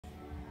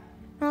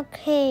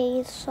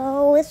Okay,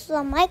 so this is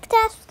a mic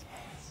test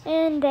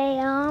and a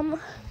I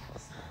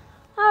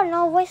don't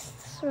know,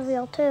 voice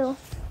reveal too.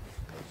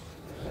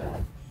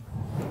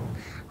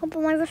 Hope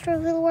my voice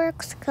reveal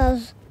works,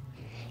 cause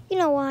you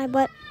know why.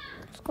 But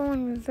let's go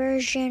on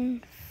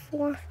version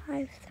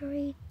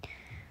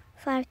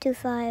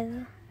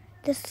 453.525.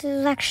 This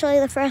is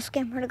actually the first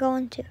game we're to go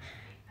into.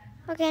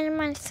 Okay, never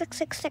mind.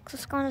 666.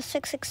 Let's go on to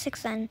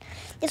 666 then.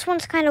 This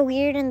one's kind of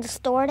weird and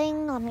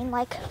distorting. I mean,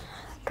 like,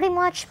 pretty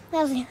much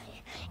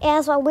it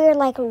has a weird,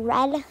 like,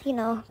 red, you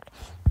know,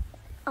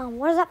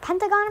 what is that,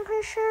 pentagon, I'm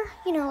pretty sure?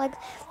 You know, like,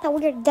 that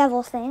weird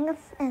devil thing.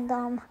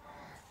 And,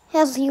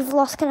 you've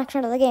lost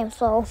connection to the game,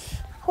 so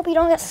hope you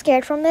don't get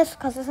scared from this,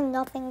 because this is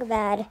nothing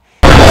bad.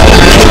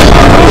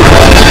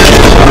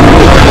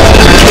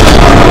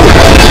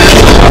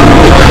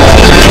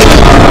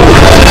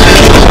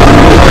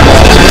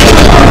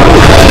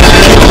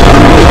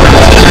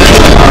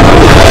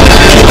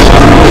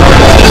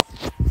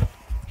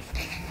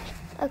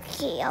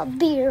 Okay, I'll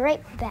be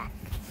right back.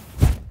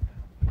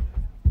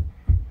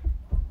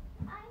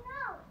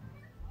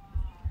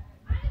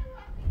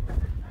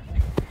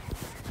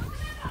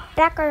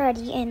 Back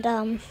already, and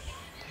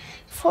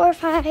 4 or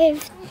 5. I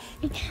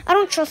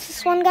don't trust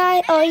this one,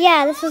 guy. Oh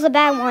yeah, this is a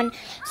bad one.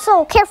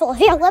 So careful.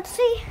 Here, let's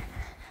see.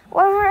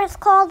 Whatever it's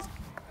called.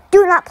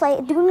 Do not play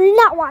it. Do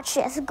not watch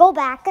this. Go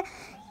back.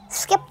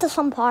 Skip to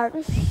some part.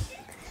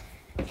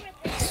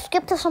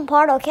 Skip to some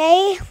part,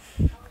 okay?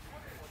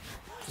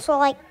 So,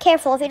 like,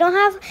 careful. If you don't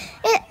have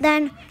it,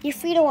 then you're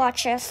free to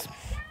watch this.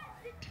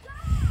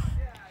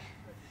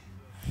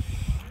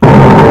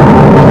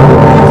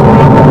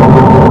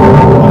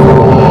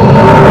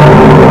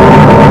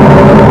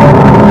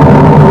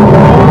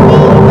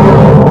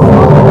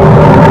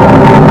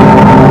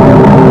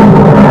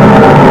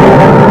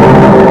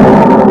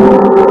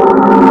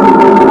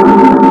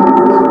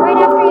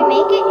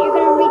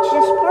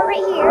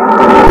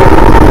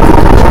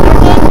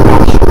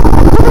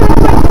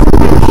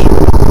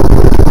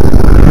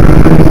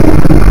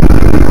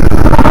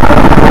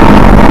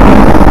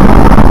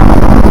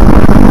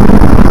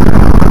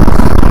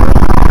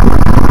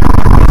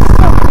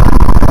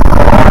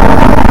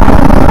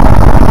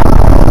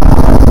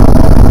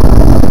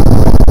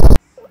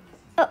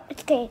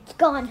 Okay, it's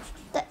gone.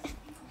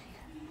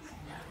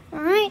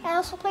 Alright, I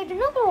also played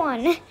another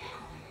one.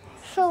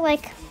 So,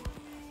 like,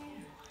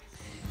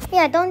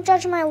 yeah, don't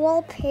judge my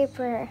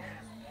wallpaper.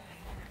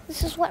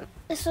 This is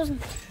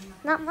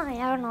not mine.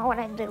 I don't know what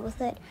I did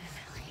with it.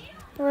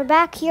 We're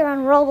back here on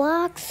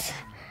Roblox.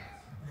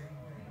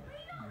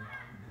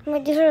 I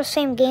mean, these are the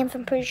same games,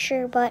 I'm pretty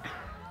sure, but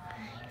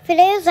if it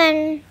is,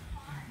 then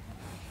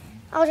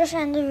I'll just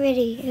end the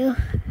video.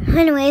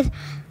 Anyways,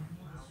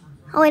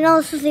 oh, I know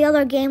this is the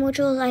other game, which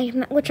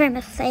I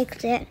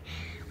mistaked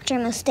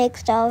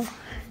of.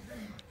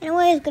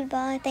 Anyways,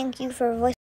 goodbye. Thank you for voice.